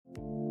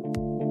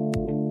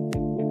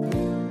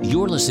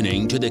You're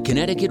listening to the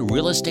Connecticut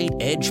Real Estate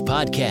Edge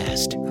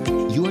podcast,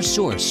 your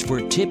source for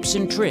tips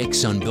and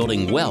tricks on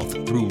building wealth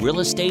through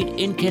real estate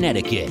in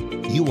Connecticut.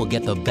 You will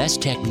get the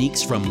best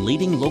techniques from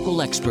leading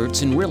local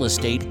experts in real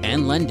estate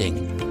and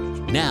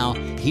lending. Now,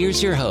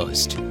 here's your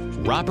host,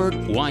 Robert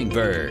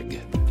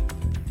Weinberg.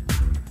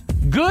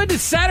 Good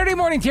Saturday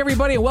morning to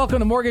everybody, and welcome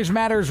to Mortgage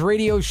Matters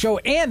radio show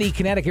and the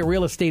Connecticut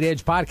Real Estate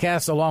Edge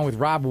podcast, along with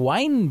Rob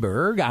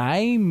Weinberg.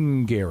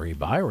 I'm Gary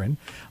Byron.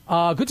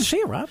 Good to see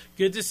you, Rob.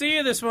 Good to see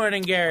you this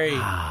morning, Gary.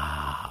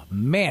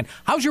 Man,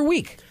 how's your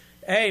week?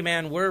 Hey,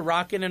 man, we're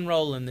rocking and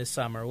rolling this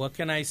summer. What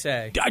can I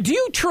say? Do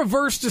you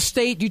traverse the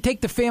state? Do you take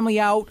the family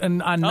out on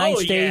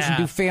nice days and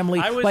do family?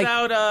 I was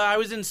out. I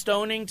was in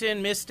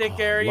Stonington, Mystic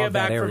area,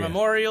 back for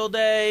Memorial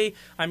Day.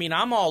 I mean,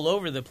 I'm all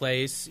over the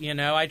place. You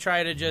know, I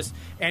try to just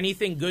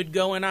anything good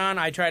going on,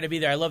 I try to be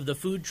there. I love the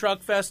food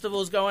truck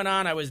festivals going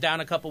on. I was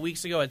down a couple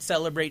weeks ago at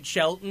Celebrate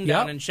Shelton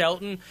down in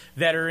Shelton,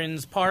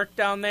 Veterans Park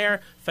down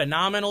there.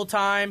 Phenomenal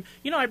time.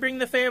 You know, I bring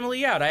the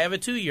family out. I have a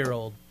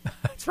 2-year-old.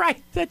 That's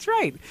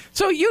right.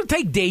 So you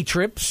take day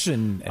trips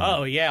and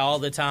oh yeah, all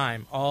the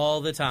time.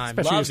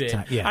 Especially love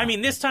it. Yeah. I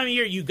mean, this time of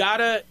year, you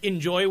gotta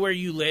enjoy where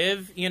you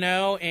live, you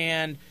know,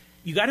 and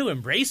you got to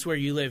embrace where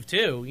you live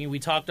too. You know, we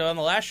talked on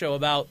the last show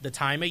about the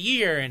time of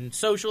year and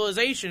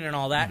socialization and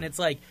all that, and it's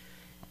like,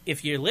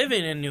 if you're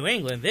living in New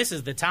England, this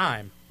is the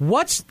time.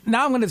 Now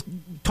I'm going to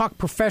talk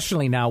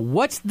professionally now.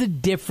 What's the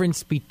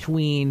difference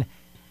between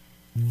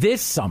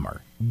this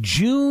summer,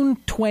 June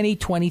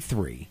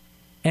 2023,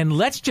 and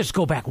let's just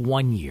go back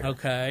 1 year?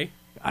 Okay.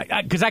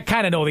 Because I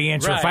kind of know the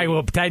answer. Right. If I go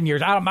up 10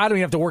 years, I don't even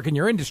have to work in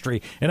your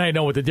industry, and I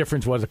know what the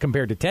difference was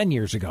compared to 10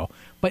 years ago.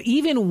 But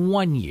even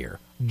 1 year,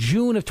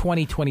 June of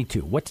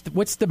 2022,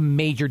 what's the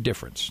major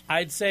difference?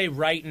 I'd say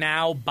right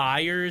now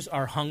buyers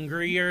are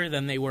hungrier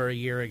than they were a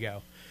year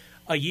ago.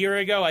 A year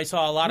ago, I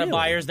saw a lot of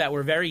buyers that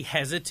were very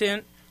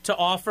hesitant to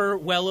offer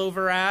well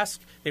over ask.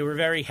 They were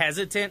very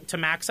hesitant to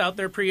max out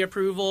their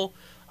pre-approval.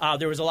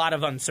 There was a lot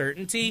of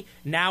uncertainty.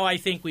 Now I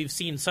think we've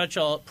seen such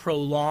a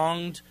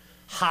prolonged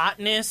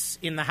hotness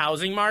in the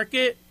housing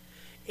market,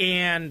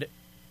 and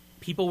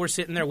people were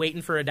sitting there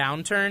waiting for a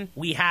downturn.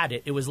 We had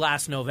it. It was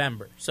last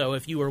November. So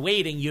if you were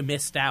waiting, you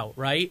missed out,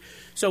 right?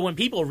 So when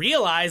people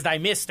realized I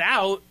missed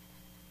out,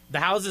 the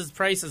houses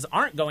prices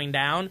aren't going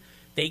down,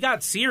 they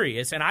got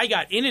serious, and I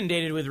got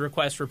inundated with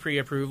requests for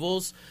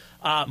pre-approvals.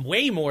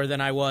 Way more than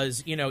I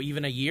was, you know,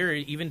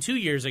 even 2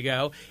 years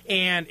ago.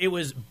 And it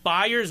was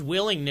buyers'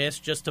 willingness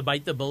just to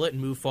bite the bullet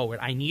and move forward.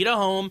 I need a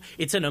home.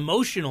 It's an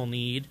emotional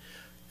need.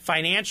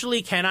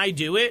 Financially, can I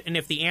do it? And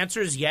if the answer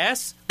is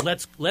yes,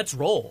 let's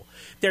roll.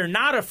 They're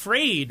not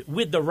afraid,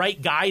 with the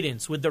right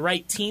guidance, with the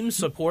right team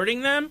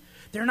supporting them.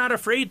 They're not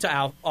afraid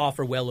to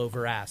offer well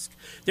over ask.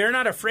 They're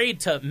not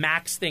afraid to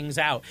max things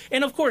out.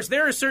 And, of course,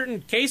 there are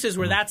certain cases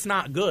where that's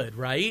not good,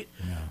 right?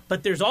 Yeah.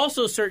 But there's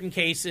also certain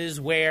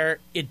cases where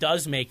it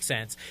does make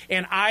sense.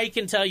 And I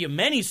can tell you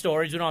many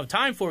stories we don't have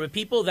time for, but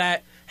people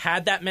that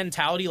had that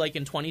mentality like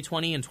in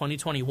 2020 and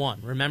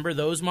 2021. Remember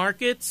those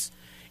markets?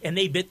 And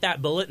they bit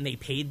that bullet and they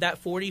paid that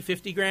 40,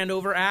 50 grand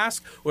over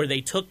ask, or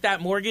they took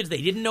that mortgage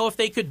they didn't know if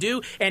they could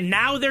do, and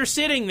now they're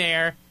sitting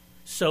there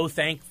so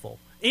thankful.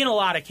 In a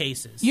lot of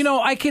cases. You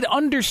know, I could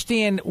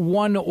understand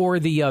one or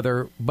the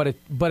other, but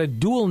a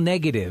dual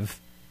negative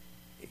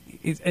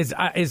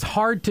is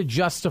hard to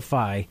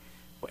justify.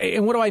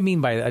 And what do I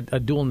mean by a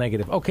dual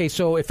negative? Okay,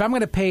 so if I'm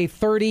going to pay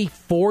 $30,000,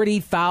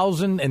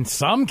 $40,000 in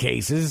some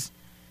cases,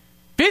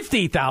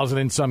 $50,000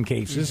 in some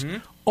cases,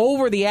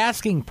 over the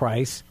asking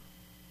price,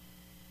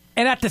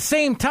 and at the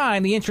same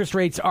time, the interest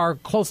rates are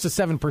close to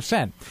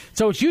 7%.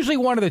 So it's usually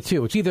one of the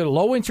two. It's either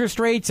low interest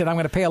rates and I'm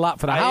going to pay a lot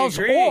for the house,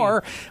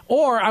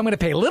 or I'm going to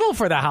pay little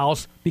for the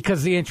house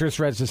because the interest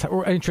rate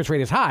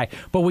is high.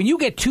 But when you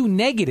get two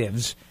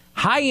negatives,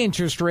 high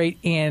interest rate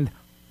and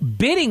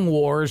bidding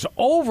wars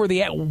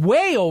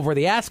way over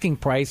the asking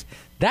price,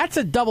 that's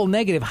a double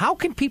negative. How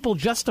can people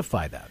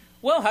justify that?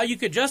 Well, how you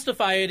could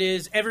justify it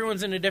is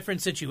everyone's in a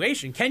different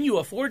situation. Can you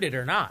afford it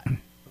or not?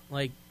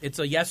 Like, it's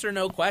a yes or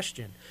no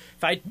question.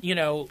 If a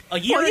year ago,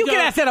 you can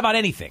ask that about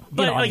anything.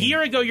 But a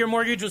year ago, your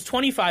mortgage was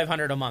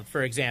 $2,500 a month,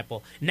 for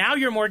example. Now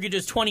your mortgage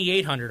is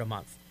 $2,800 a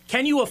month.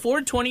 Can you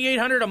afford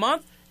 $2,800 a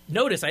month?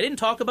 Notice, I didn't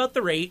talk about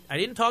the rate. I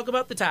didn't talk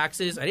about the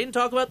taxes. I didn't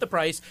talk about the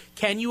price.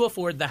 Can you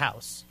afford the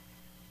house?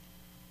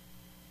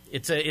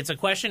 It's a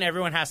question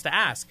everyone has to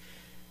ask.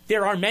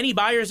 There are many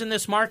buyers in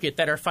this market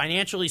that are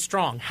financially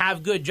strong,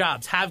 have good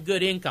jobs, have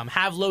good income,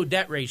 have low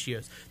debt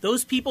ratios.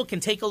 Those people can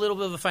take a little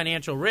bit of a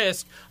financial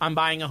risk on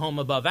buying a home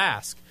above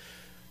ask.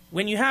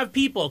 When you have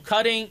people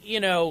cutting,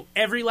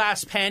 every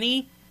last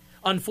penny,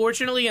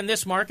 unfortunately in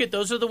this market,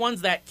 those are the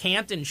ones that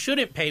can't and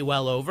shouldn't pay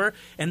well over,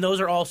 and those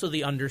are also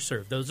the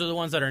underserved. Those are the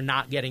ones that are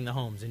not getting the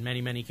homes in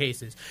many, many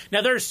cases.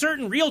 Now, there are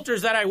certain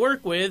realtors that I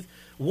work with,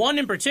 one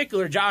in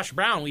particular, Josh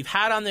Brown, we've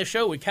had on this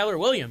show with Keller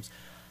Williams.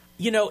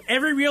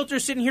 Every realtor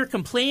sitting here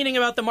complaining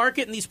about the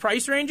market and these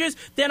price ranges,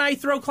 then I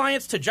throw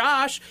clients to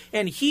Josh,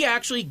 and he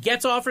actually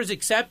gets offers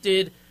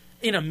accepted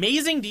in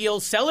amazing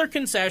deals, seller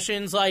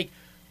concessions, like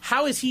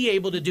how is he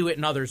able to do it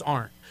and others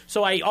aren't?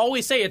 So I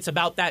always say it's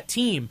about that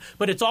team,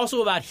 but it's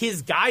also about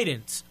his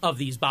guidance of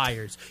these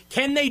buyers.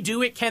 Can they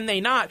do it? Can they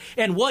not?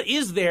 And what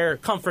is their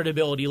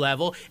comfortability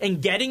level?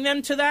 And getting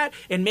them to that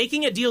and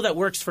making a deal that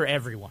works for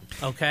everyone,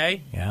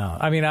 okay? Yeah.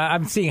 I mean,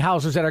 I'm seeing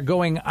houses that are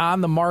going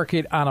on the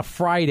market on a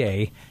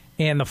Friday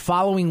and the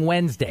following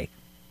Wednesday.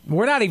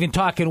 We're not even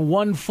talking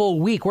one full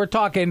week. We're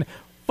talking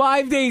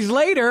 5 days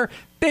later,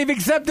 they've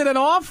accepted an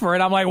offer.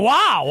 And I'm like,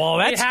 wow, well,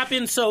 it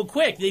happens so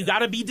quick. You've got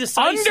to be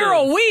decisive. Under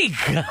a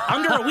week.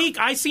 Under a week.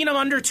 I seen them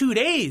under 2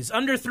 days,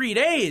 under 3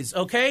 days,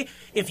 okay?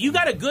 If you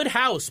got a good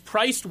house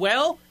priced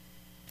well,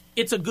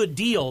 it's a good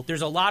deal.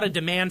 There's a lot of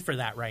demand for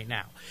that right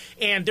now.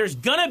 And there's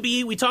going to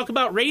be, we talk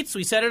about rates,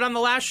 we said it on the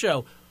last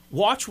show,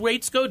 watch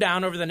rates go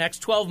down over the next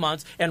 12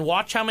 months and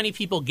watch how many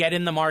people get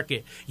in the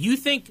market. You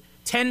think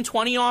 10,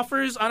 20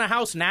 offers on a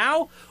house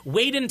now?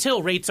 Wait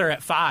until rates are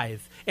at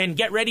 5. And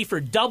get ready for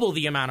double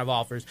the amount of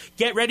offers.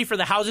 Get ready for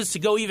the houses to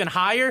go even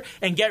higher,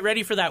 and get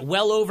ready for that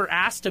well over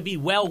ask to be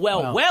well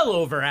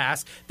over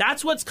ask.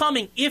 That's what's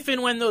coming if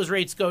and when those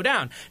rates go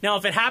down. Now,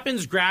 if it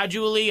happens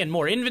gradually and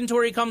more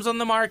inventory comes on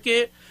the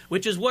market,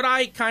 which is what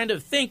I kind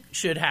of think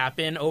should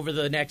happen over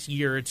the next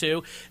year or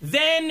two,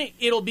 then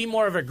it'll be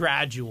more of a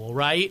gradual,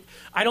 right?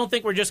 I don't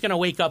think we're just going to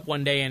wake up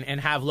one day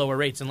and have lower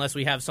rates unless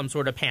we have some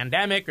sort of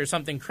pandemic or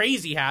something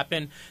crazy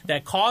happen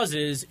that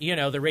causes,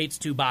 the rates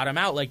to bottom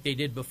out like they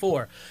did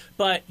before.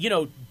 But,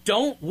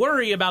 don't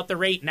worry about the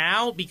rate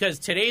now, because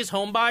today's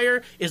home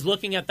buyer is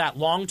looking at that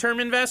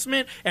long-term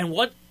investment and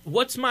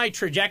what's my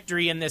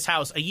trajectory in this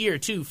house a year,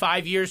 2,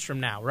 5 years from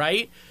now,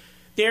 right?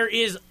 There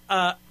is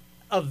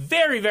a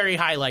very, very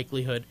high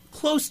likelihood,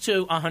 close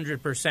to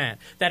 100%,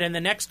 that in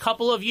the next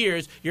couple of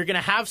years, you're going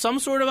to have some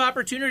sort of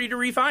opportunity to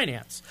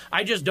refinance.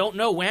 I just don't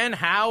know when,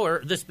 how,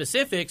 or the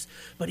specifics,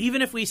 but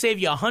even if we save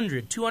you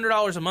 $100,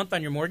 $200 a month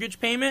on your mortgage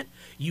payment,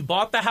 you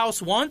bought the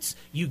house once,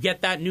 you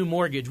get that new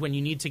mortgage when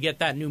you need to get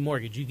that new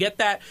mortgage. You get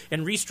that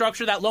and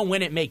restructure that loan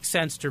when it makes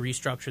sense to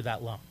restructure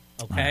that loan.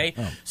 Okay?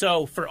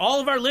 So for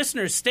all of our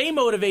listeners, stay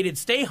motivated,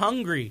 stay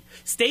hungry,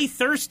 stay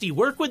thirsty,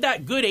 work with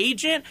that good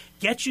agent,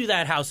 get you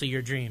that house of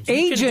your dreams.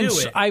 Agents, you can do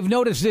it. I've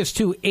noticed this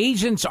too,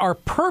 agents are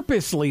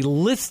purposely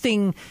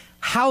listing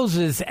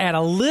houses at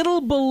a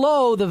little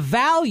below the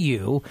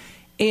value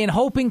in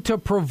hoping to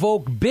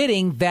provoke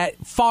bidding that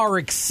far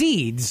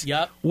exceeds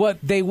what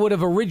they would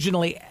have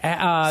originally,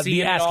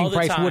 the asking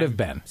price would have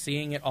been.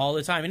 Seeing it all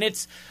the time. And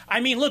it's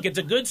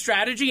a good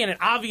strategy, and it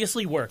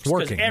obviously works.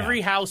 Because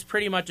every house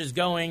pretty much is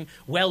going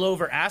well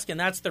over ask, and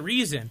that's the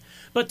reason.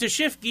 But to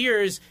shift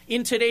gears,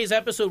 in today's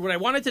episode, what I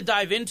wanted to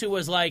dive into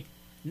was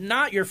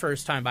not your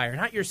first-time buyer,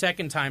 not your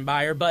second-time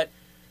buyer, but,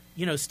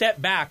 step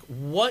back.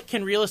 What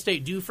can real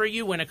estate do for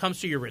you when it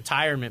comes to your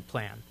retirement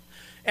plan?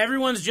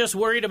 Everyone's just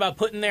worried about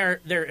putting their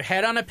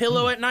head on a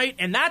pillow at night,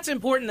 and that's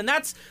important, and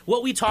that's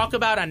what we talk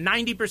about on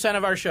 90%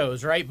 of our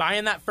shows, right?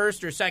 Buying that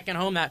first or second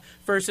home, that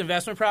first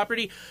investment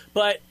property.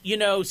 But,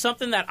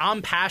 something that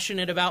I'm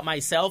passionate about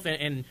myself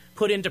and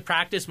put into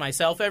practice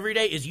myself every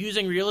day is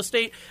using real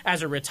estate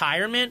as a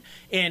retirement.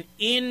 And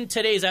in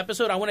today's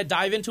episode, I want to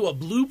dive into a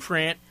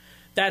blueprint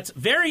that's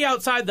very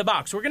outside the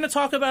box. We're going to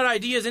talk about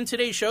ideas in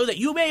today's show that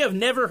you may have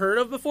never heard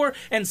of before,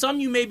 and some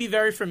you may be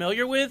very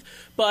familiar with,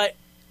 but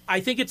I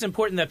think it's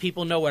important that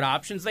people know what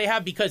options they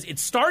have, because it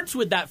starts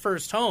with that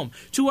first home.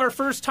 To our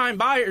first-time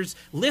buyers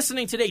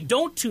listening today,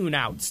 don't tune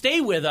out.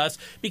 Stay with us,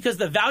 because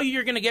the value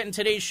you're going to get in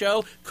today's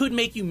show could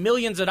make you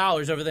millions of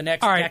dollars over the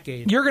next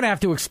decade. You're going to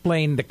have to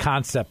explain the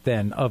concept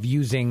then of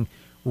using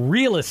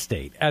real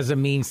estate as a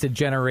means to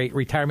generate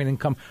retirement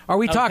income. Are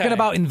we talking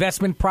about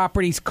investment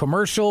properties,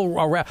 commercial,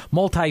 or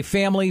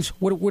multifamilies?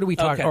 What are we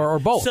talking, or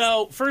both?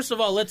 So, first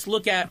of all, let's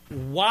look at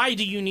why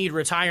do you need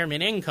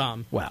retirement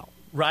income? Well,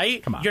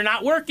 right? Come on. You're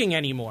not working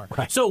anymore.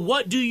 Right. So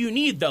what do you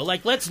need, though?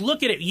 Let's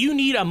look at it. You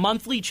need a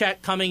monthly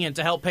check coming in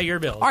to help pay your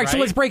bills. All right, so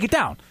let's break it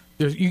down.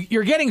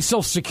 You're getting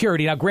Social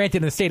Security. Now, granted,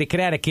 in the state of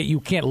Connecticut, you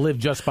can't live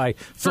just by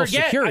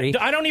Social Security.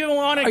 I don't even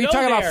want to go there.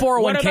 Are you talking about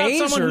 401ks? What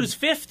about someone who's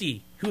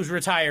 50? Who's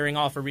retiring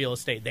off of real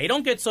estate? They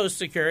don't get Social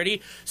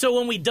Security. So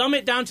when we dumb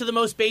it down to the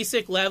most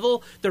basic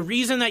level, the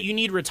reason that you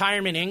need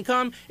retirement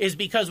income is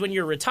because when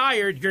you're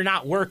retired, you're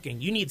not working.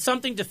 You need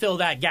something to fill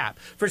that gap.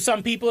 For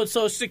some people, it's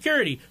Social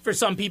Security. For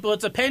some people,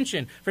 it's a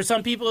pension. For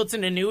some people, it's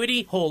an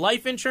annuity, whole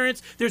life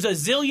insurance. There's a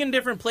zillion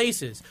different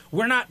places.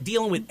 We're not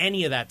dealing with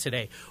any of that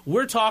today.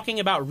 We're talking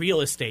about real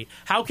estate.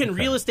 How can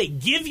real estate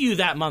give you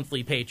that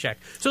monthly paycheck?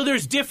 So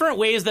there's different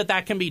ways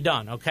that can be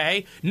done,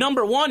 okay?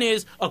 Number one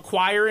is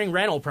acquiring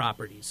rental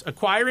properties.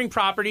 Acquiring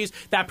properties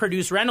that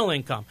produce rental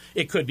income.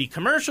 It could be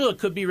commercial, it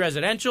could be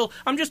residential.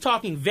 I'm just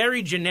talking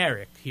very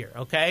generic here,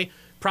 okay?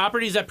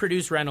 Properties that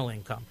produce rental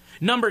income.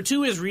 Number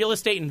two is real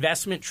estate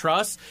investment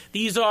trusts.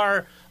 These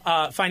are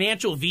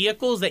financial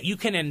vehicles that you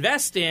can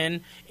invest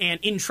in and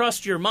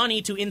entrust your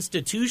money to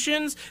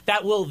institutions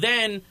that will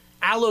then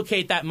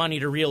allocate that money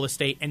to real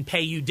estate and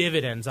pay you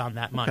dividends on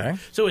that money. Okay.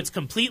 So it's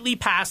completely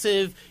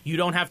passive. You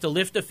don't have to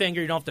lift a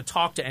finger. You don't have to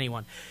talk to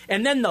anyone.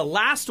 And then the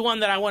last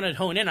one that I want to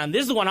hone in on,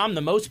 this is the one I'm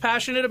the most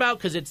passionate about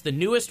because it's the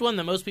newest one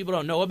that most people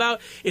don't know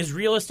about, is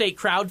real estate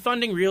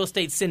crowdfunding, real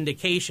estate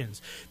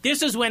syndications.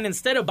 This is when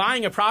instead of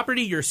buying a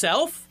property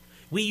yourself,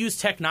 we use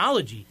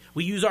technology.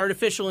 We use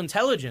artificial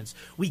intelligence.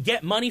 We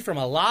get money from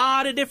a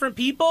lot of different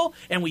people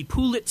and we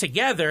pool it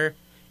together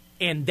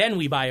and then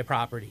we buy a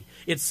property.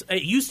 It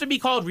used to be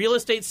called real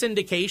estate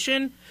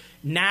syndication.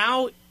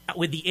 Now,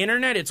 with the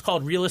internet, it's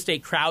called real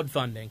estate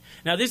crowdfunding.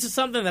 Now, this is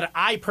something that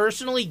I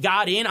personally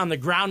got in on the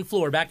ground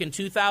floor back in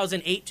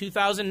 2008,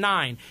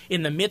 2009,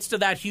 in the midst of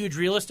that huge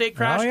real estate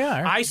crash. Oh,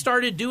 yeah. I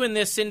started doing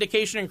this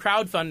syndication and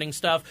crowdfunding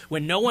stuff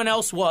when no one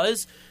else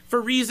was,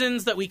 for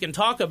reasons that we can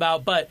talk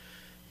about, but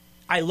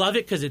I love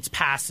it because it's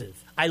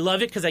passive. I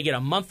love it because I get a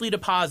monthly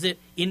deposit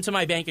into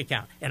my bank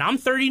account. And I'm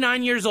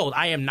 39 years old.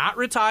 I am not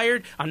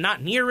retired. I'm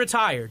not near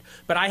retired.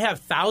 But I have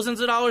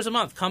thousands of dollars a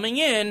month coming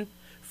in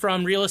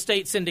from real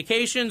estate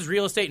syndications,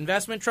 real estate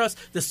investment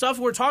trusts, the stuff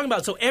we're talking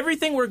about. So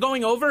everything we're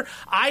going over,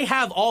 I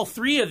have all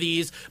three of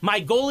these. My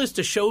goal is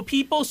to show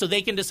people so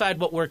they can decide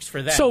what works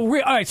for them. So, all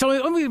right, so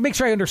let me make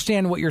sure I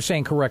understand what you're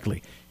saying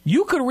correctly.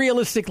 You could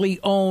realistically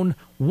own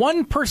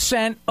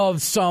 1%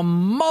 of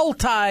some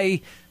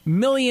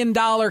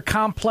multi-million-dollar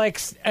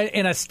complex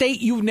in a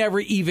state you've never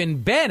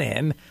even been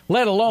in,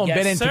 let alone Yes,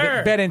 been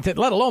into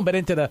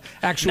the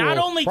actual. Not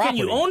only property.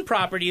 can you own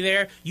property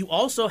there, you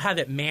also have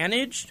it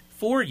managed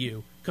for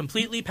you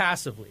completely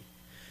passively.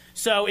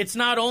 So it's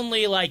not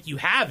only like you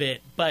have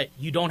it, but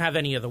you don't have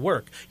any of the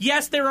work.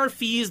 Yes, there are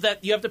fees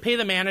that you have to pay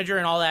the manager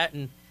and all that,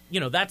 and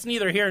that's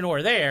neither here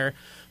nor there.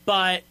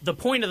 But the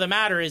point of the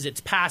matter is it's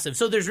passive.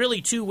 So there's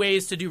really two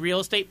ways to do real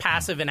estate,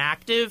 passive and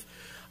active.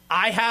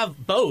 I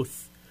have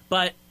both.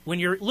 But when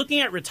you're looking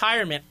at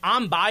retirement,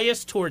 I'm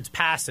biased towards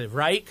passive,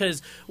 right?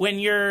 Because when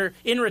you're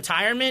in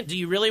retirement, do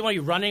you really want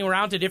to be running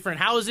around to different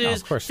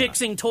houses,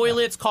 fixing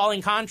toilets,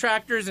 calling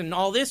contractors and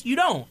all this? You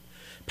don't.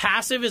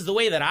 Passive is the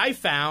way that I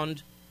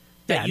found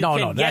that you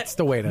can get that's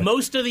the way to...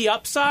 most of the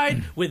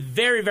upside with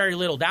very, very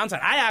little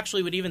downside. I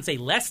actually would even say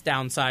less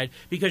downside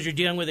because you're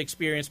dealing with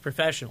experienced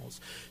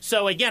professionals.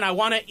 So, again, I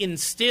want to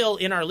instill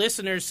in our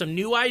listeners some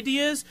new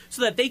ideas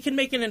so that they can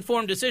make an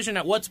informed decision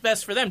at what's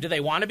best for them. Do they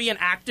want to be an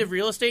active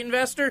real estate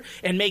investor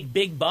and make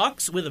big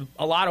bucks with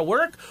a lot of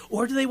work?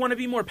 Or do they want to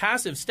be more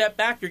passive? Step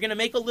back. You're going to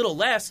make a little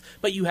less,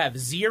 but you have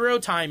zero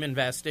time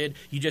invested.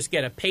 You just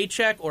get a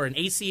paycheck or an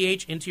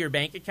ACH into your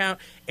bank account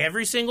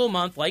every single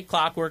month like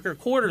clockwork or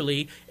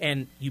quarterly,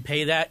 and you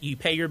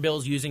pay your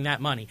bills using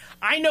that money.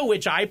 I know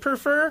which I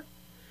prefer,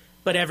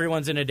 but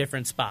everyone's in a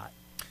different spot.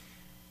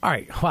 All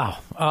right. Wow.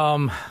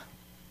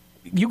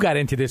 You got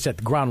into this at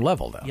the ground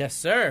level, though. Yes,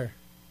 sir.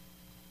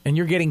 And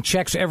you're getting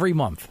checks every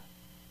month.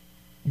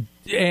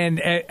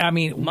 And,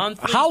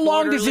 monthly, how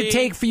long quarterly. does it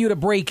take for you to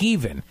break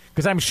even?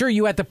 Because I'm sure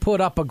you had to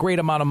put up a great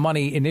amount of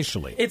money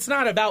initially. It's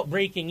not about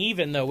breaking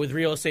even, though, with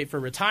real estate for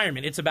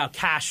retirement. It's about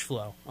cash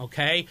flow,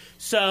 okay?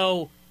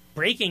 So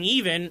breaking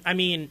even,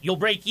 you'll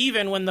break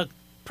even when the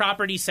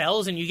property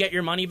sells and you get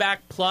your money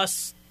back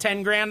plus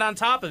 10 grand on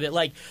top of it.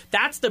 Like,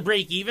 that's the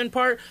break even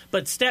part,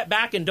 but step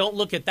back and don't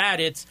look at that.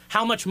 It's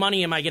how much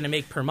money am I going to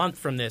make per month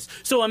from this?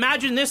 So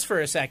imagine this for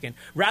a second.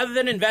 Rather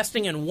than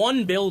investing in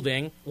one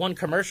building, one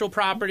commercial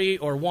property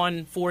or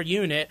one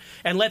 4-unit,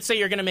 and let's say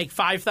you're going to make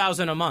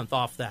 $5,000 a month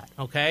off that,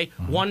 okay?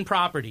 Mm-hmm. One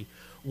property.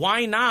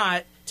 Why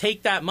not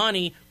take that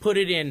money, put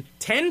it in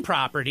 10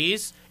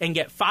 properties, and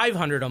get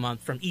 $500 a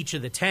month from each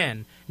of the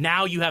 10?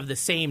 Now you have the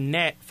same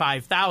net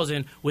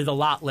 $5,000 with a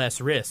lot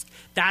less risk.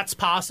 That's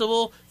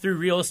possible through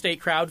real estate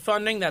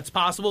crowdfunding. That's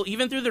possible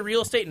even through the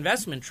real estate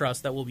investment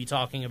trust that we'll be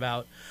talking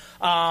about.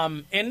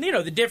 And,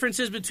 the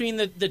differences between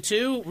the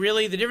two,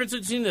 really the difference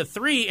between the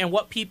three and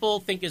what people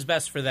think is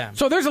best for them.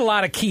 So there's a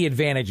lot of key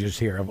advantages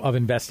here of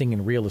investing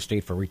in real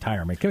estate for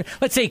retirement.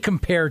 Let's say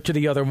compared to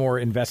the other more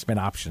investment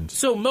options.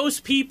 So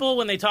most people,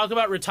 when they talk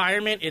about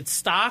retirement, it's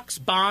stocks,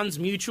 bonds,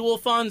 mutual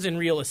funds, and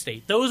real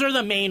estate. Those are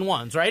the main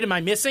ones, right? Am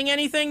I missing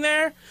anything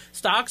there?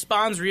 Stocks,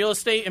 bonds, real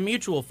estate, and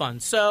mutual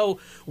funds. So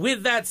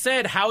with that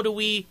said, how do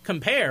we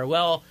compare?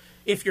 Well,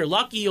 if you're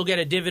lucky, you'll get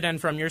a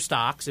dividend from your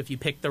stocks if you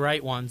pick the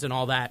right ones and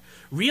all that.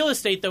 Real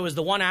estate, though, is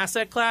the one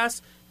asset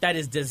class that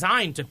is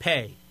designed to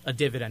pay a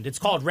dividend. It's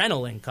called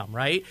rental income,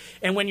 right?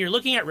 And when you're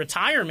looking at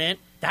retirement,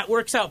 that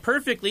works out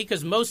perfectly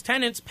because most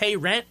tenants pay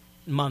rent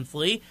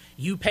monthly.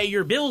 You pay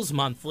your bills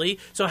monthly.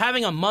 So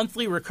having a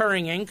monthly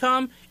recurring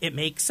income, it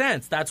makes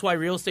sense. That's why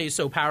real estate is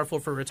so powerful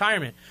for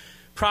retirement.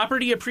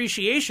 Property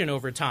appreciation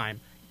over time.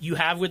 You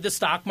have with the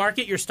stock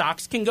market, your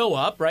stocks can go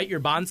up, right?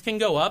 Your bonds can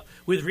go up.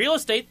 With real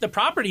estate, the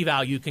property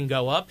value can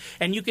go up,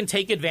 and you can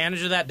take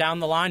advantage of that down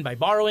the line by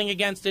borrowing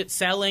against it,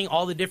 selling,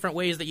 all the different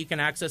ways that you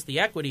can access the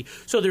equity.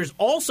 So there's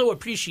also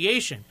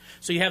appreciation.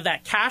 So you have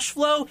that cash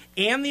flow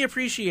and the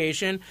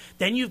appreciation.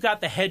 Then you've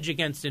got the hedge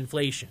against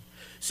inflation.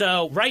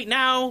 So right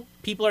now,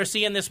 people are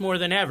seeing this more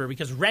than ever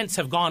because rents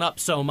have gone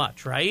up so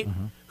much, right?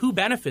 Mm-hmm. Who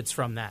benefits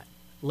from that?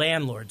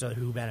 Landlords are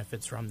who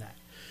benefits from that.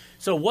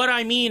 So what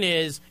I mean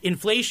is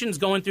inflation's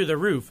going through the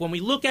roof. When we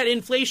look at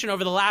inflation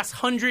over the last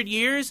 100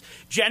 years,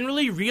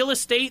 generally real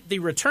estate, the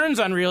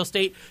returns on real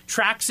estate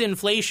tracks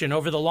inflation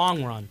over the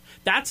long run.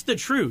 That's the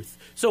truth.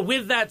 So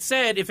with that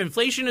said, if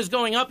inflation is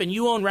going up and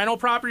you own rental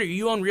property or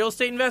you own real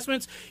estate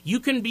investments, you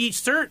can be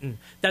certain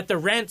that the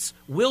rents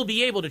will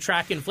be able to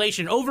track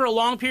inflation. Over a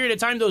long period of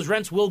time, those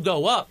rents will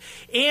go up.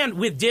 And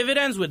with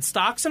dividends, with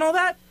stocks and all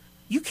that,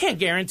 you can't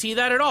guarantee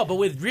that at all. But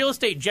with real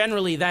estate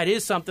generally, that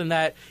is something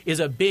that is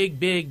a big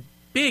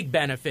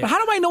benefit. But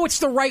how do I know it's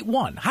the right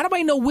one? How do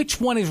I know which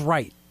one is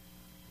right?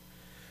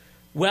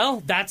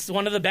 Well, that's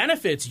one of the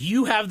benefits.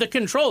 You have the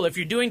control. If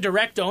you're doing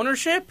direct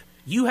ownership,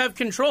 you have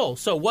control.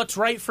 So what's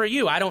right for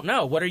you? I don't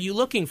know. What are you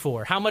looking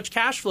for? How much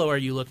cash flow are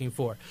you looking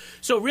for?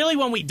 So really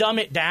when we dumb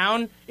it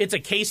down, it's a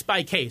case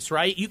by case,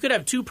 right? You could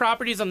have two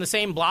properties on the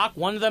same block.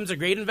 One of them is a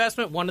great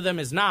investment. One of them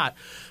is not.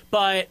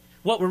 But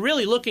what we're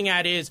really looking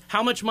at is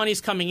how much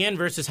money's coming in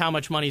versus how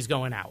much money's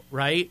going out,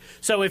 right?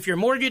 So if your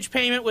mortgage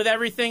payment with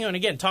everything, and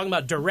again, talking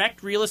about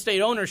direct real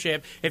estate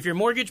ownership, if your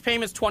mortgage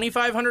payment's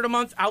 $2,500 a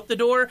month out the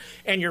door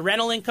and your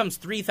rental income's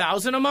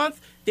 $3,000 a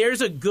month,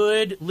 there's a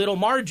good little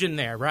margin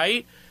there,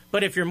 right?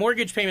 But if your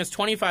mortgage payment's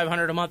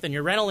 $2,500 a month and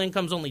your rental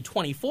income's only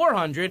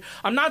 $2,400,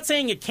 I'm not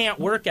saying it can't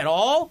work at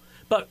all,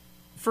 but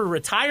for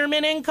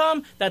retirement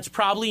income, that's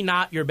probably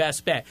not your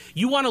best bet.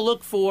 You want to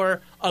look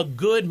for a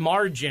good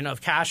margin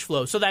of cash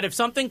flow so that if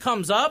something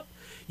comes up,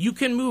 you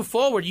can move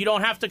forward. You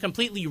don't have to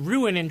completely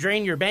ruin and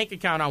drain your bank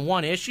account on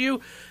one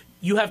issue.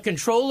 You have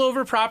control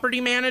over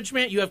property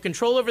management. You have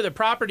control over the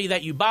property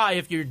that you buy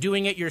if you're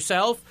doing it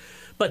yourself.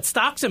 But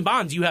stocks and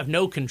bonds, you have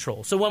no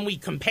control. So when we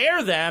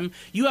compare them,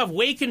 you have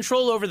way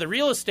control over the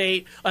real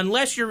estate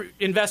unless you're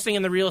investing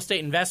in the real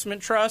estate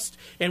investment trust,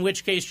 in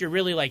which case you're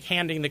really like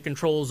handing the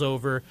controls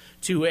over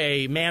to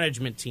a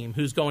management team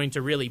who's going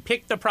to really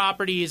pick the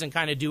properties and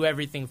kind of do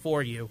everything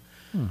for you.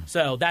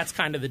 So that's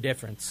kind of the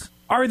difference.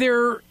 Are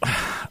there,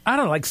 I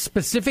don't know, like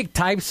specific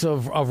types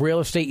of real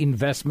estate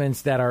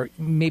investments that are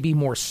maybe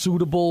more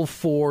suitable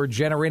for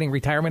generating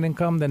retirement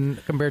income than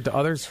compared to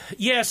others?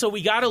 Yeah, so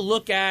we got to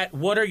look at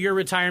what are your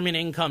retirement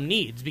income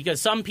needs, because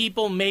some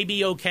people may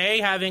be okay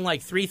having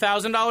like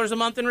 $3,000 a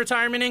month in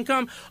retirement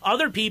income.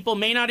 Other people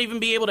may not even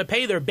be able to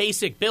pay their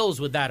basic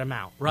bills with that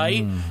amount,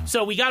 right?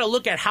 So we got to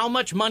look at how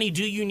much money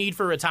do you need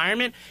for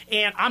retirement.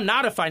 And I'm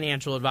not a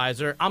financial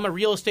advisor. I'm a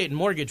real estate and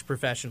mortgage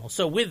professional.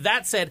 So with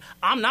that said,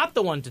 I'm not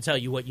the one to tell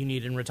you what you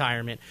need in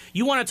retirement.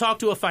 You want to talk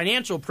to a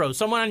financial pro,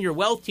 someone on your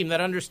wealth team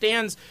that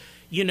understands,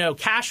 you know,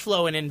 cash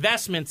flow and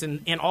investments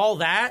and all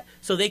that,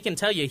 so they can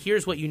tell you,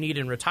 here's what you need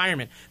in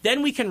retirement.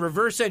 Then we can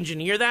reverse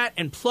engineer that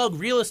and plug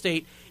real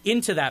estate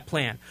into that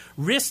plan.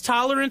 Risk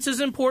tolerance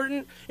is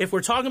important. If we're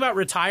talking about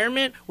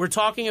retirement, we're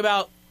talking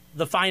about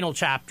the final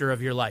chapter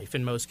of your life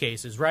in most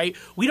cases, right?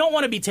 We don't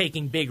want to be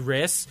taking big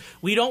risks.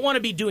 We don't want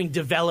to be doing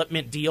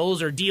development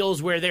deals or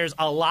deals where there's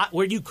a lot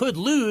where you could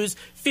lose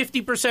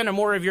 50% or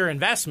more of your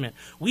investment.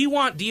 We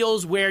want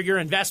deals where your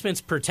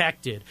investment's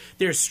protected.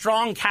 There's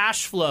strong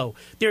cash flow.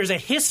 There's a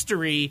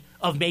history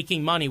of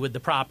making money with the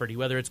property,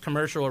 whether it's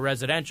commercial or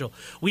residential.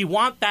 We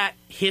want that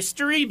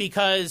history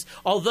because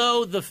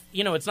although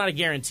it's not a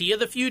guarantee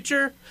of the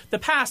future, the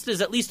past is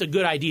at least a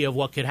good idea of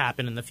what could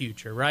happen in the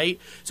future,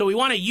 right? So we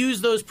want to use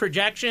those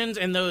projections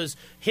and those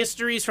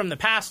histories from the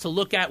past to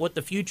look at what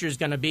the future is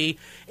going to be.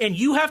 And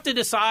you have to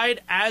decide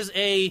as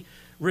a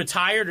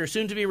retired or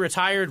soon-to-be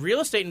retired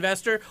real estate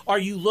investor, are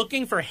you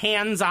looking for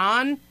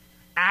hands-on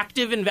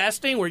active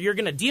investing where you're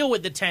going to deal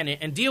with the tenant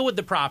and deal with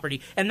the property,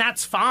 and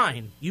that's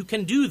fine. You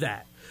can do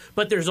that.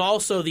 But there's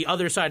also the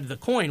other side of the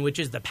coin, which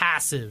is the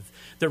passive,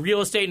 the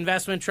real estate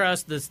investment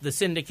trust, the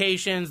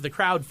syndications, the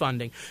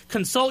crowdfunding.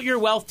 Consult your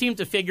wealth team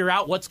to figure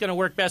out what's going to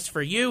work best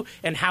for you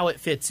and how it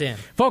fits in.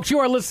 Folks, you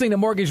are listening to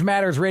Mortgage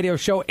Matters radio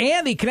show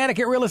and the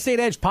Connecticut Real Estate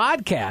Edge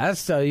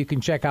podcast. You can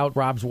check out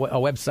Rob's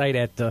website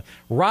at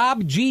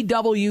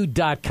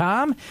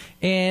robgw.com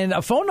and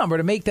a phone number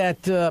to make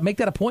that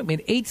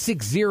appointment,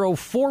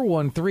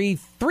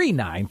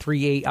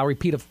 860-413-3938. I'll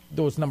repeat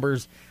those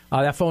numbers.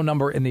 That phone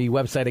number and the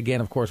website,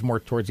 again, of course, more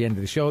towards the end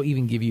of the show.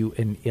 Even give you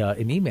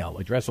an email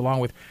address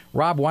along with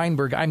Rob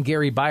Weinberg. I'm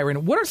Gary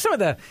Byron. What are some of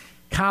the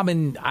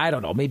common, I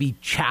don't know, maybe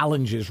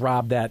challenges,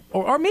 Rob, that,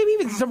 or maybe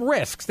even some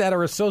risks that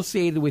are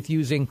associated with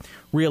using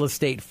real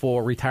estate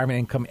for retirement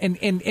income?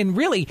 And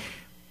really,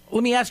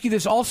 let me ask you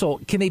this also,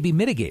 can they be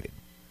mitigated?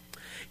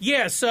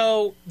 Yeah,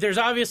 so there's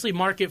obviously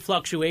market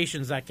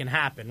fluctuations that can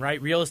happen,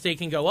 right? Real estate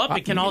can go up.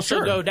 It can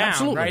also go down,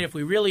 absolutely, right, if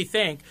we really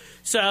think.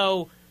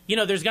 So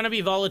there's going to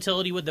be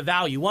volatility with the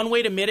value. One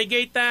way to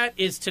mitigate that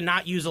is to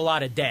not use a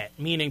lot of debt,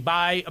 meaning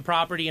buy a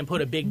property and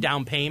put a big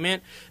down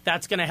payment.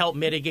 That's going to help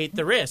mitigate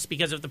the risk,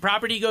 because if the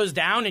property goes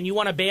down and you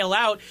want to bail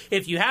out,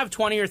 if you have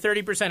 20 or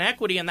 30%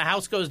 equity and the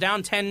house goes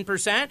down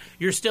 10%,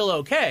 you're still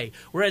okay.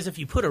 Whereas if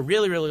you put a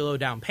really, really low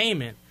down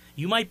payment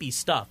you might be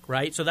stuck,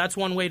 right? So that's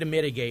one way to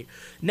mitigate.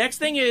 Next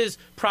thing is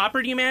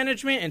property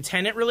management and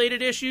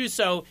tenant-related issues.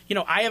 So,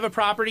 I have a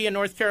property in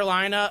North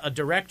Carolina, a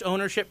direct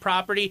ownership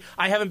property.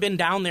 I haven't been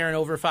down there in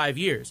over 5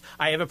 years.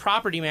 I have a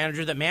property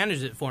manager that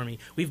manages it for me.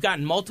 We've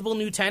gotten multiple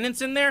new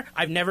tenants in there.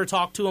 I've never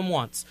talked to them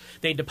once.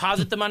 They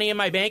deposit the money in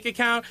my bank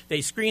account.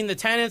 They screen the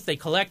tenants. They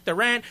collect the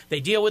rent. They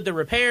deal with the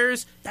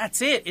repairs.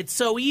 That's it. It's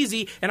so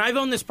easy. And I've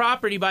owned this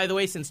property, by the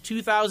way, since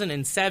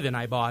 2007.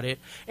 I bought it.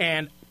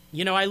 And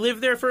I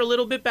lived there for a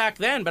little bit back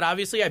then, but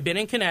obviously I've been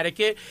in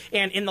Connecticut.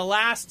 And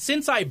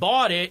since I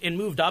bought it and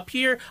moved up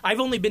here, I've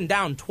only been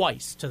down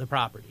twice to the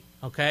property.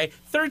 Okay?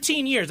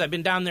 13 years I've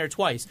been down there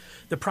twice.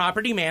 The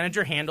property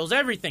manager handles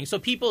everything. So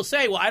people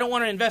say, well, I don't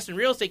want to invest in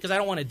real estate because I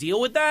don't want to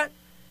deal with that.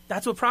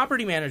 That's what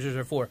property managers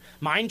are for.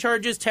 Mine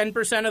charges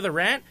 10% of the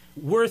rent,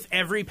 worth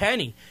every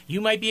penny.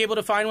 You might be able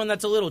to find one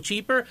that's a little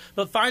cheaper,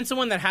 but find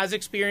someone that has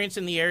experience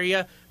in the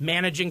area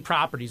managing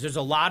properties. There's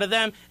a lot of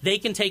them. They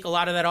can take a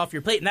lot of that off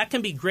your plate, and that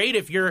can be great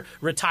if you're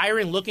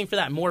retiring, looking for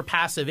that more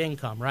passive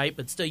income, right?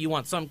 But still, you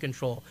want some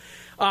control.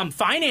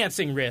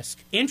 Financing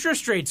risk,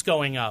 interest rates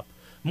going up.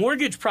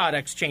 Mortgage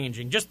products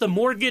changing, just the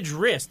mortgage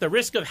risk, the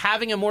risk of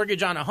having a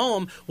mortgage on a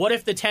home. What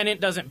if the tenant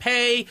doesn't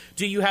pay?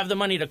 Do you have the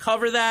money to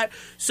cover that?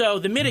 So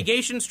the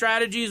mitigation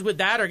strategies with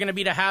that are going to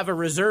be to have a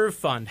reserve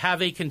fund,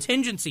 have a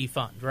contingency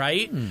fund,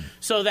 right?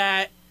 So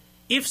that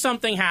if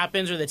something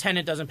happens or the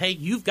tenant doesn't pay,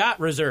 you've got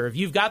reserve.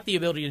 You've got the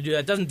ability to do that.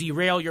 It doesn't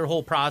derail your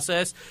whole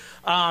process.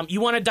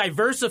 You want to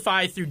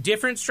diversify through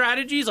different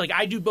strategies. Like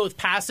I do both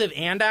passive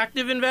and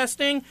active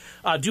investing,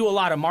 do a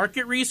lot of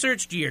market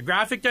research,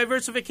 geographic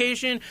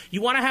diversification.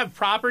 You want to have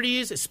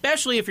properties,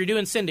 especially if you're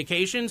doing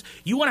syndications,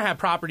 you want to have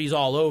properties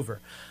all over.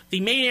 The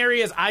main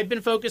areas I've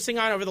been focusing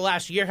on over the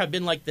last year have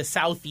been like the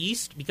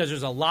Southeast, because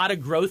there's a lot of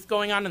growth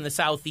going on in the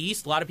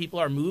Southeast. A lot of people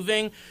are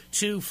moving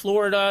to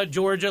Florida,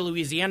 Georgia,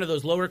 Louisiana,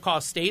 those lower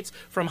cost states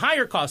from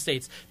higher cost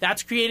states.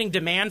 That's creating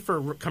demand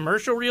for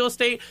commercial real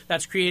estate.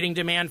 That's creating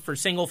demand for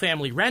single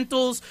family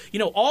rentals,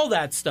 all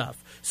that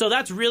stuff. So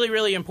that's really,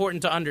 really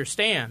important to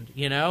understand.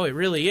 It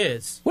really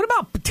is. What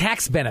about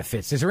tax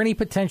benefits? Is there any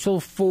potential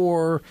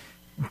for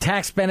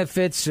tax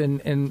benefits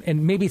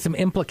and maybe some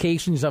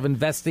implications of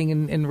investing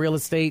in real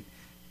estate,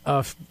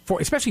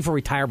 especially for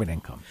retirement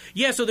income?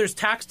 Yeah, so there's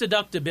tax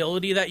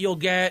deductibility that you'll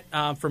get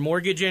for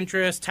mortgage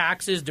interest,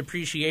 taxes,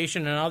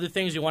 depreciation, and other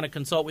things. You want to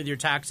consult with your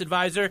tax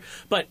advisor.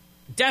 But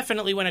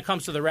definitely when it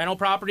comes to the rental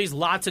properties,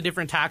 lots of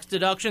different tax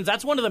deductions.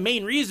 That's one of the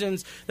main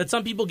reasons that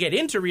some people get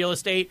into real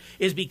estate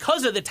is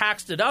because of the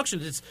tax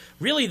deductions. It's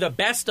really the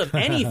best of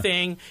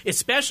anything,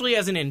 especially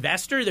as an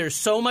investor. There's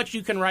so much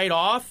you can write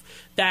off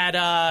that,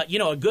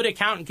 a good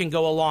accountant can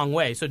go a long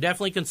way. So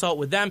definitely consult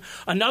with them.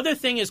 Another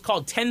thing is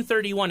called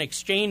 1031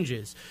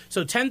 exchanges.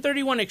 So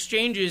 1031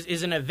 exchanges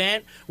is an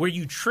event where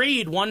you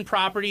trade one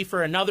property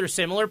for another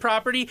similar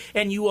property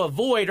and you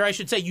avoid, or I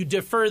should say you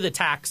defer the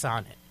tax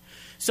on it.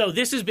 So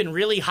this has been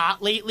really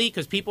hot lately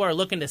because people are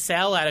looking to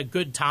sell at a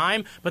good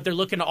time, but they're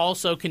looking to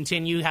also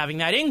continue having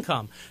that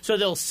income. So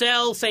they'll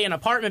sell, say, an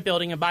apartment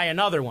building and buy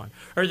another one.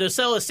 Or they'll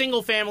sell a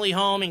single-family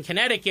home in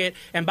Connecticut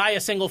and buy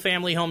a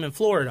single-family home in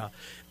Florida.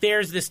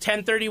 There's this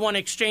 1031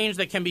 exchange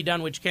that can be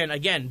done, which can,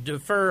 again,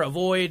 defer,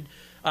 avoid.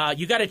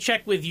 You got to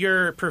check with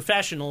your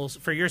professionals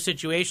for your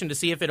situation to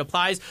see if it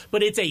applies,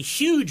 but it's a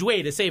huge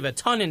way to save a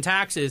ton in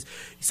taxes.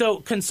 So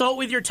consult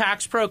with your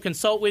tax pro,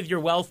 consult with your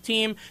wealth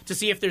team to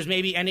see if there's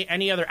maybe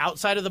any other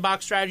outside of the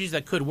box strategies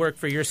that could work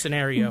for your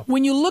scenario.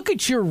 When you look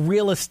at your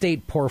real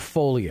estate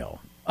portfolio,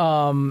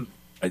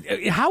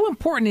 how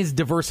important is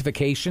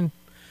diversification?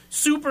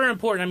 Super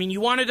important. I mean,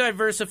 you want to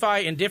diversify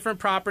in different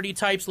property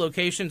types,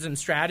 locations, and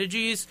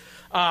strategies.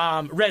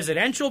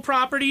 Residential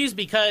properties,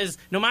 because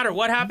no matter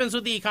what happens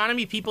with the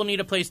economy, people need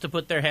a place to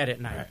put their head at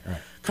night. Right.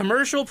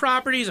 Commercial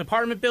properties,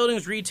 apartment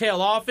buildings,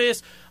 retail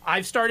office.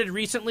 I've started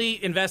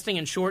recently investing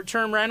in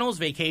short-term rentals,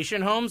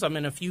 vacation homes. I'm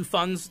in a few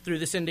funds through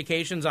the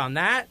syndications on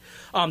that.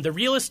 The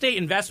real estate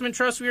investment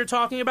trust we were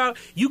talking about,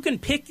 you can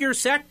pick your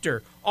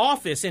sector: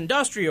 office,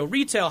 industrial,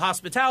 retail,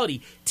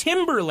 hospitality,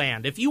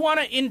 timberland. If you want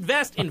to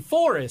invest in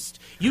forest,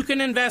 you can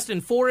invest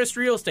in forest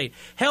real estate,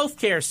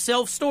 healthcare,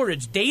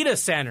 self-storage, data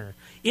center,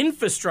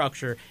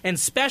 infrastructure, and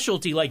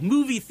specialty like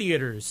movie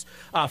theaters,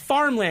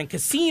 farmland,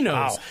 casinos.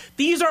 Wow.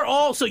 These are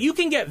all, so you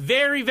can get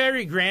very,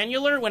 very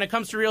granular when it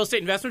comes to real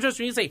estate investment trusts.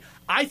 When you say,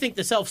 I think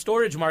the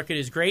self-storage market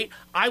is great,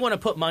 I want to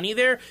put money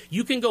there,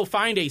 you can go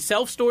find a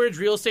self-storage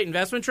real estate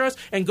investment trust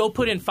and go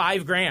put in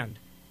 $5,000.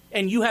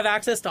 And you have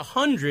access to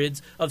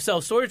hundreds of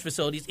self-storage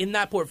facilities in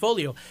that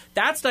portfolio.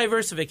 That's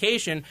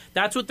diversification.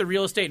 That's what the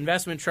real estate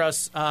investment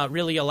trusts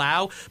really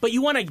allow. But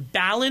you want to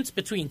balance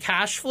between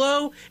cash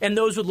flow and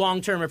those with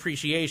long-term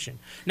appreciation.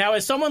 Now,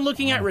 as someone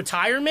looking at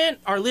retirement,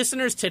 our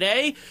listeners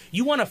today,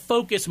 you want to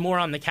focus more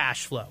on the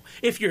cash flow.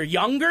 If you're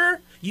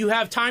younger, you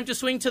have time to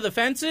swing to the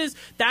fences,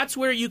 that's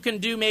where you can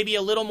do maybe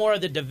a little more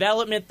of the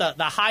development, the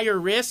higher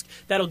risk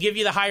that'll give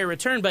you the higher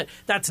return. But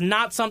that's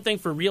not something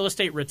for real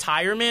estate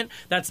retirement.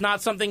 That's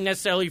not something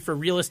necessarily for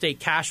real estate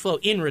cash flow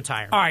in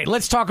retirement. All right,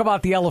 let's talk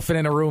about the elephant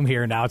in the room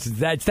here now. It's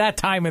that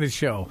time of the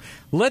show.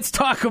 Let's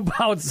talk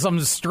about some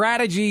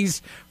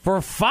strategies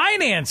for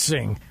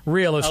financing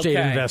real estate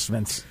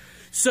investments.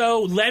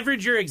 So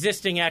leverage your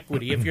existing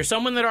equity. If you're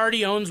someone that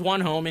already owns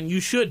one home, and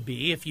you should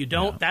be, if you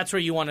don't, that's where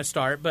you want to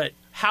start. But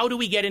how do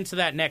we get into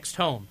that next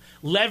home?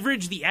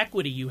 Leverage the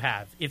equity you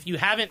have. If you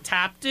haven't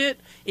tapped it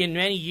in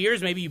many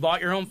years, maybe you bought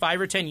your home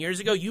 5 or 10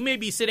 years ago, you may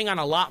be sitting on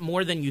a lot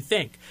more than you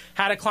think.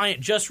 Had a client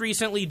just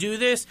recently do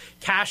this,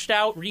 cashed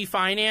out,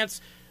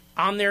 refinance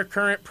on their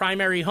current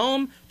primary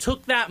home,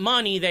 took that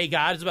money they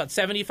got, it's about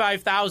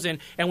 $75,000,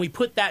 and we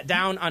put that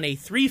down on a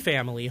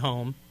 3-family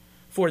home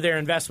for their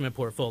investment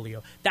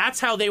portfolio.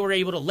 That's how they were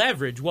able to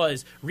leverage,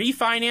 was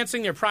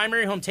refinancing their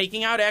primary home,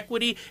 taking out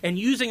equity, and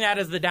using that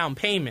as the down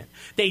payment.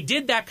 They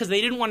did that because they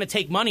didn't want to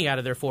take money out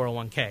of their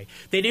 401k.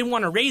 They didn't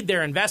want to raid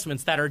their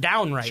investments that are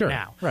down right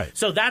now. Right.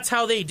 So that's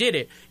how they did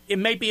it. It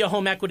might be a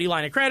home equity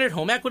line of credit,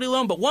 home equity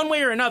loan, but one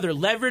way or another,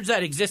 leverage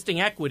that existing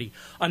equity.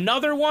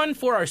 Another one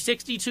for our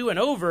 62 and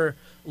over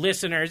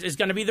listeners is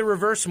going to be the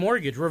reverse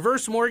mortgage.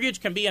 Reverse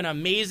mortgage can be an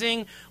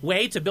amazing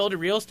way to build a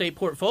real estate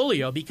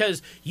portfolio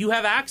because you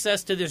have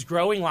access to this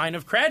growing line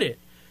of credit.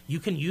 You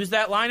can use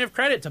that line of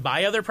credit to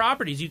buy other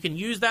properties. You can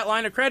use that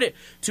line of credit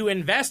to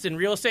invest in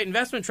real estate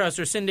investment trusts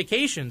or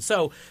syndication.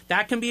 So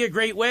that can be a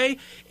great way.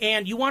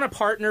 And you want to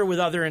partner with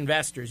other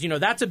investors. You know,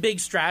 that's a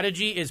big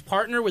strategy, is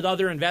partner with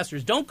other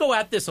investors. Don't go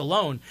at this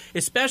alone,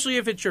 especially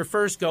if it's your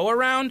first go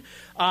around.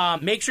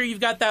 Make sure you've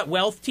got that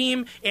wealth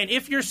team. And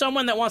if you're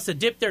someone that wants to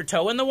dip their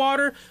toe in the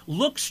water,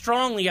 look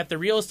strongly at the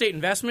real estate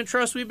investment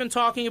trusts we've been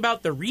talking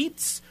about, the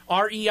REITs,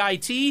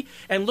 REIT,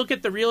 and look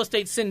at the real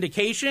estate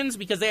syndications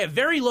because they have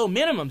very low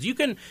minimums. You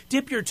can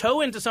dip your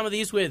toe into some of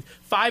these with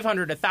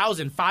 $500,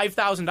 $1,000,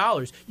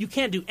 $5,000. You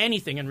can't do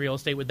anything in real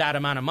estate with that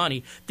amount of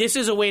money. This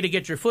is a way to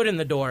get your foot in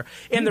the door.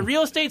 And the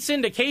real estate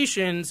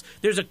syndications,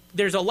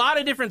 there's a lot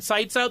of different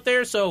sites out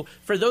there. So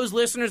for those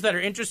listeners that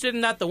are interested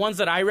in that, the ones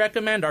that I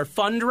recommend are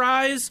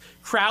Fundrise,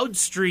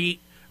 CrowdStreet,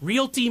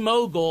 Realty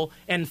Mogul,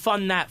 and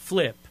Fund That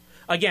Flip.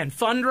 Again,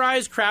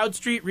 Fundrise,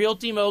 CrowdStreet,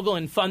 Realty Mogul,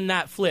 and Fund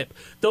That Flip.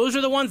 Those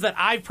are the ones that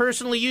I've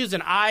personally used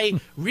and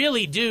I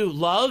really do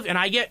love, and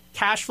I get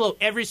cash flow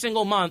every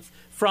single month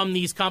from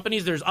these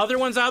companies. There's other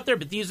ones out there,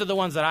 but these are the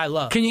ones that I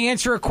love. Can you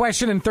answer a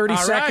question in 30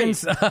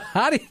 seconds?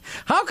 Right.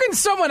 How can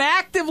someone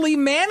actively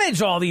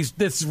manage all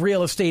this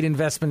real estate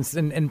investments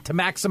and to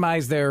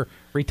maximize their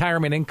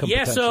retirement income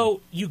potential?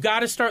 So you got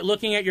to start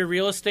looking at your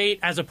real estate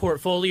as a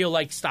portfolio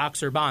like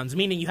stocks or bonds,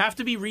 meaning you have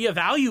to be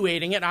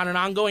reevaluating it on an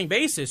ongoing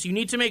basis. You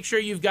need to make sure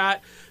you've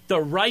got the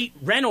right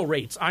rental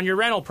rates on your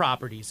rental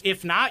properties.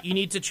 If not, you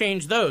need to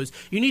change those.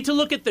 You need to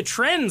look at the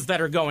trends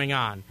that are going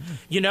on.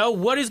 You know,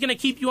 what is going to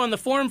keep you on the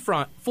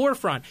forefront?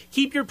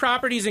 Keep your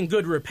properties in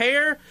good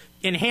repair,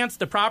 enhance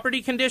the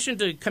property condition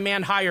to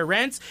command higher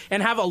rents,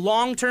 and have a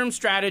long-term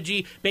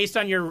strategy based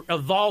on your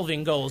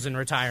evolving goals in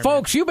retirement.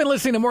 Folks, you've been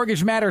listening to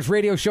Mortgage Matters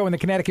radio show and the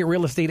Connecticut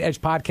Real Estate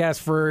Edge podcast.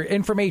 For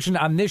information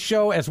on this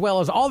show, as well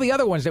as all the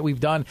other ones that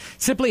we've done,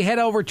 simply head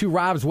over to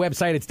Rob's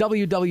website. It's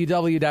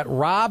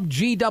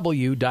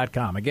www.robgw.com.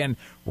 Again,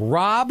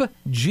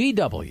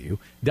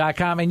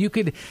 robgw.com. And you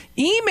could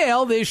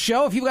email this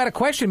show if you've got a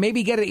question,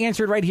 maybe get it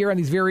answered right here on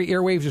these very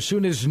airwaves as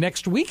soon as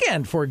next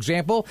weekend, for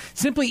example.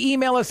 Simply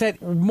email us at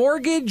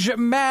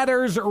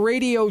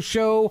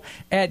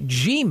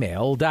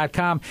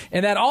mortgagemattersradioshow@gmail.com.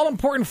 And that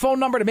all-important phone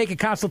number to make a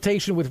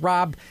consultation with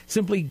Rob,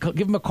 simply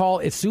give him a call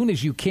as soon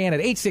as you can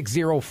at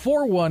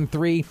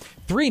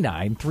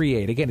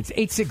 860-413-3938. Again, it's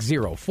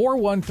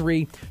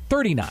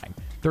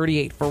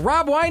 860-413-3938. For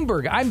Rob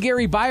Weinberg, I'm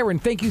Gary Byron.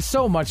 Thank you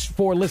so much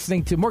for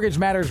listening to Mortgage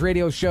Matters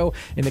radio show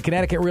in the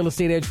Connecticut Real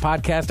Estate Edge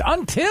podcast.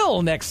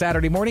 Until next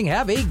Saturday morning,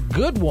 have a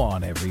good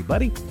one,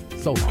 everybody.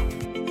 So long.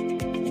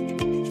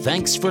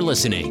 Thanks for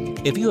listening.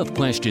 If you have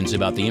questions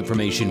about the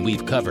information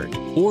we've covered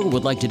or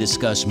would like to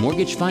discuss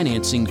mortgage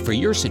financing for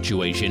your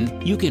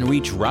situation, you can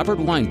reach Robert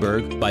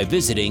Weinberg by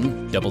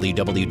visiting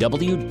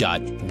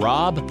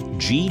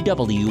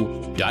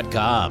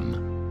www.robgw.com.